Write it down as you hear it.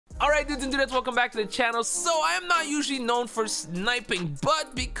Alright dudes and dudettes, welcome back to the channel. So I am not usually known for sniping,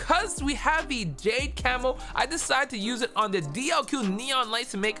 but because we have the Jade camo, I decided to use it on the DLQ neon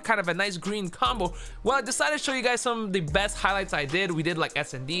lights to make kind of a nice green combo. Well, I decided to show you guys some of the best highlights I did. We did like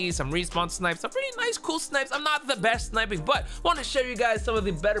S&D, some respawn snipes, some pretty nice cool snipes. I'm not the best sniping, but want to show you guys some of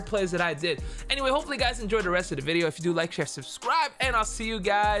the better plays that I did. Anyway, hopefully you guys enjoyed the rest of the video. If you do, like, share, subscribe, and I'll see you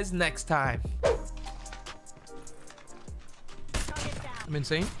guys next time. I'm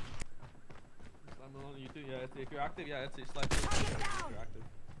insane. If you're active, yeah, it's like if you're active.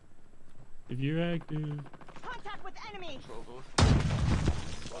 If you're active. Contact with enemy.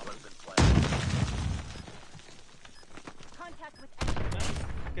 Contact with enemy.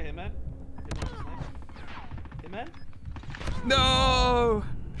 Okay, Hitman. Hitman. No!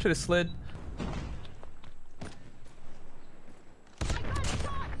 Should have slid.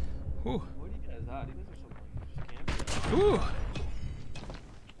 Ooh. Where do you guys at? You guys are so camping. Ooh.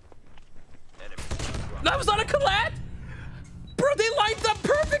 That was not a collab? Bro, they lined up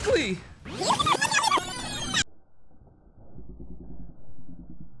perfectly.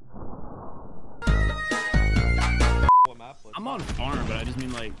 I'm on farm, but I just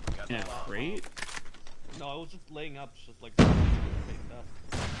mean like in a crate. No, I was just laying up, just like That's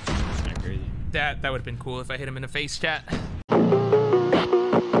crazy. That would have been cool if I hit him in the face, chat.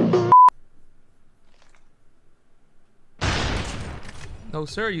 No,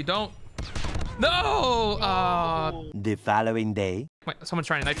 sir, you don't. No! The following day. Wait, someone's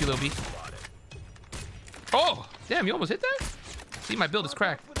trying to knife you, Lil B. Oh! Damn, you almost hit that? See, my build is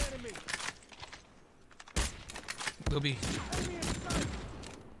cracked. Lil B.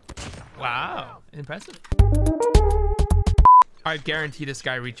 Wow. Impressive. I guarantee this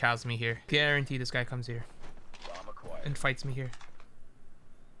guy rechows me here. Guarantee this guy comes here. And fights me here.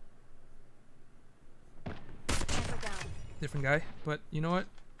 Different guy, but you know what?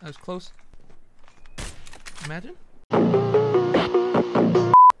 I was close. Imagine.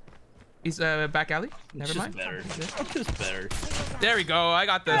 He's back alley. Never mind. Better. Just better. There we go. I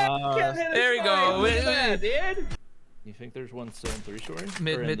got the. There we go. You think there's one still in 3-story?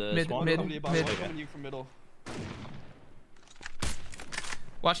 Mid. coming you from middle.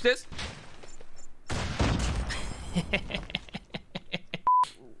 Watch this.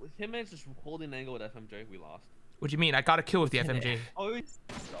 Hitman's just holding an angle with FMJ. We lost. What do you mean? I got a kill with the FMJ. Oh, it's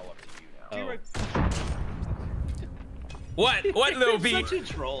all up to you now. What? What, Lil B? Such a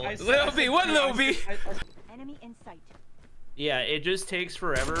troll. Lil B, what, Lil B? Enemy in sight. Yeah, it just takes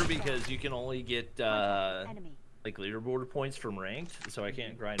forever because you can only get Enemy. like leaderboard points from ranked, so I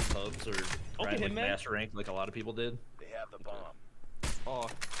can't grind pubs or grind like master ranked like a lot of people did. They have the bomb. Oh.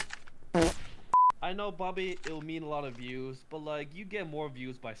 I know, Bobby, it'll mean a lot of views, but like you get more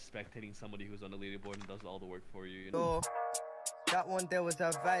views by spectating somebody who's on the leaderboard and does all the work for you. You know? That one there was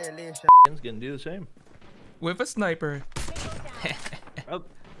a violation. It's gonna do the same. With a sniper.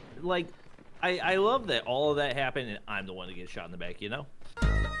 Like, I love that all of that happened and I'm the one to get shot in the back, you know?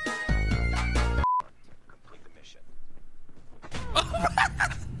 Complete the mission.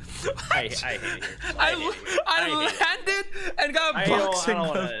 I hate it here. I landed and got a boxing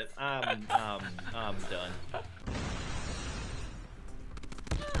glove. I'm done.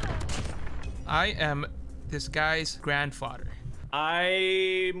 I am this guy's grandfather.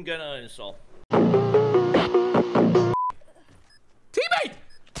 I'm gonna install. Teammate!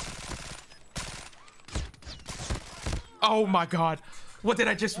 Oh my god. What did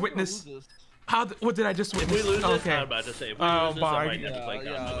I just witness? What did I just witness? If we lose this, okay. I'm about to say, if we lose this, I might have to play like,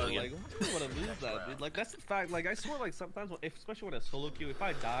 who would want to lose that, dude? Like, that's the fact. Like, I swear, like, sometimes, especially when a solo queue, if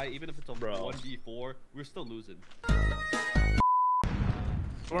I die, even if it's a 1v4, we're still losing.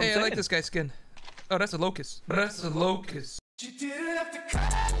 Hey, I like this guy's skin. Oh, that's a locust. That's a locust.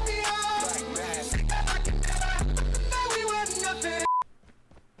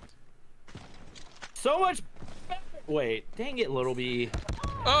 So much. Wait, dang it, Little B.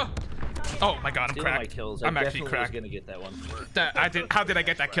 Oh my god, I'm Stealing my cracked. kills. I'm I actually definitely cracked. was gonna get that one. How did I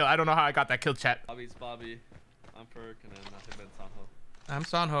get that kill? I don't know how I got that kill, chat. Bobby's Bobby. I'm Perk, and then nothing but Sanho. I'm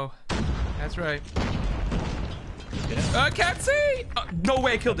Sanho. That's right. Can't see! No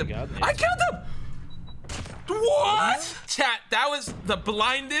way I killed him. I killed him! What? Chat, that was the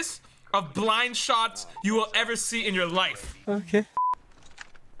blindest of blind shots you will ever see in your life. Okay.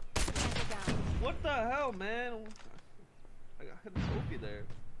 What the hell, man? I got hit a trophy there.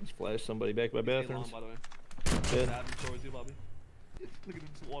 Just flash somebody back by bathrooms. By the way. Good. Towards you, Bobby. Look at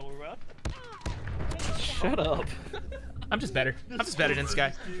this one around. Shut up. I'm just better. I'm just better than this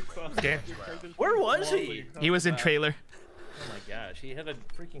guy. Damn. Where was he? He was in trailer. Oh my gosh, he had a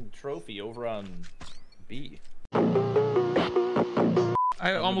freaking trophy over on B.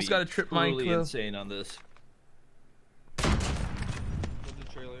 I almost got a trip mine totally kill. insane on this. There's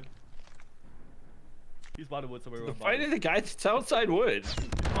a trailer. He's bottom wood somewhere. The fighting the guy that's outside wood.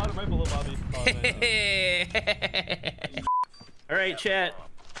 Bottom right below Bobby. All right, chat.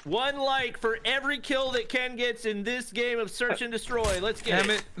 1 like for every kill that Ken gets in this game of Search and Destroy. Let's get Damn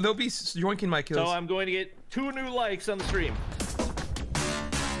it. They'll be yoinking my kills. So I'm going to get 2 new likes on the stream.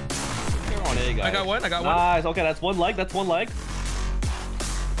 They're on A, guys. I got one. Nice. Okay, that's 1 like. That's 1 like.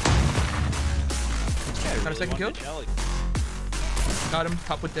 Got a second kill. Got him.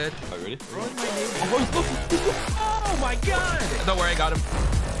 Top with dead. Are you ready? Oh my god! Don't worry, I got him.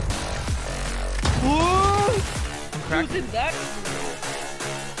 I'm cracked. Who did that?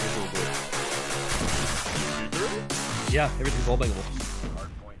 Yeah, everything's all bangable.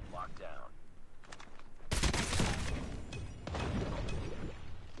 Hardpoint locked down.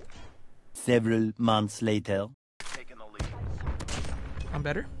 Several months later. Taking the lead. I'm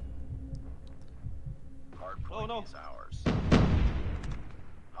better. Hardpoint Oh, no. is ours.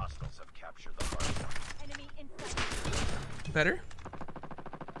 Hostiles have captured the hardpoint. Enemy in sight. Better.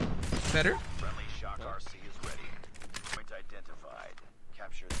 Better. Friendly shock RC is ready. Point identified.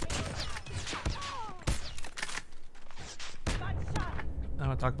 Capture the Got shot. I don't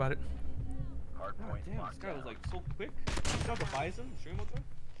want to talk about it. hardpoint Damn, this locked guy down. was like so quick. You got the Bison stream with her?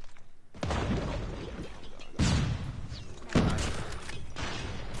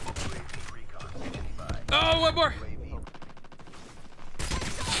 UAV recon standing by. Oh, one more. UAV.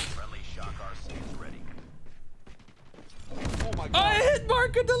 Friendly shock RC is ready. Oh my god. I hit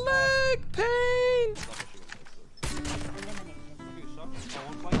Mark in the leg. Pain.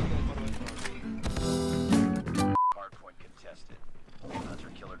 Hardpoint contested. Hunter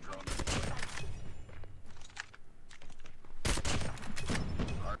killer drone deployed.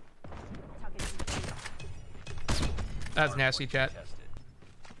 That's nasty, chat. Contested.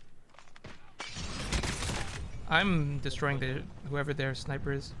 I'm destroying whoever their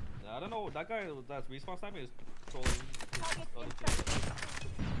sniper is. I don't know. That guy that's respawn sniping is trolling. Target other in team. sight.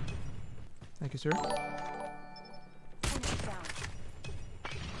 Thank you, sir. Enemy down.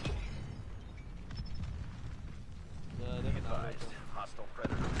 They can Advised. Hostile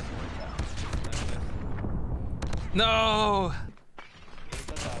predator deployed down. No.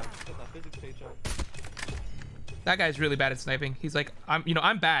 Get that physics page up. That guy's really bad at sniping. He's like,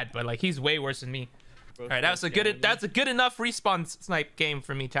 I'm bad, but like he's way worse than me. Bro, All right, that's a good enough respawn snipe game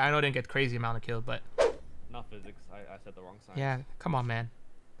for me. I know I didn't get crazy amount of kills, but Not physics. I said the wrong sign. yeah, come on, man.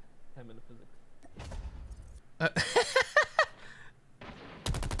 10-minute physics.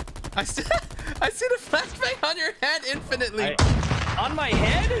 I see the flashbang on your head infinitely. On my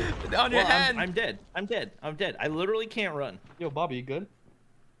head? On your hand. I'm dead. I'm dead. I'm dead. I literally can't run. Yo, Bobby, you good?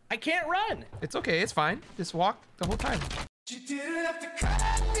 I can't run. It's okay. It's fine. Just walk the whole time. You didn't have to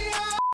cry.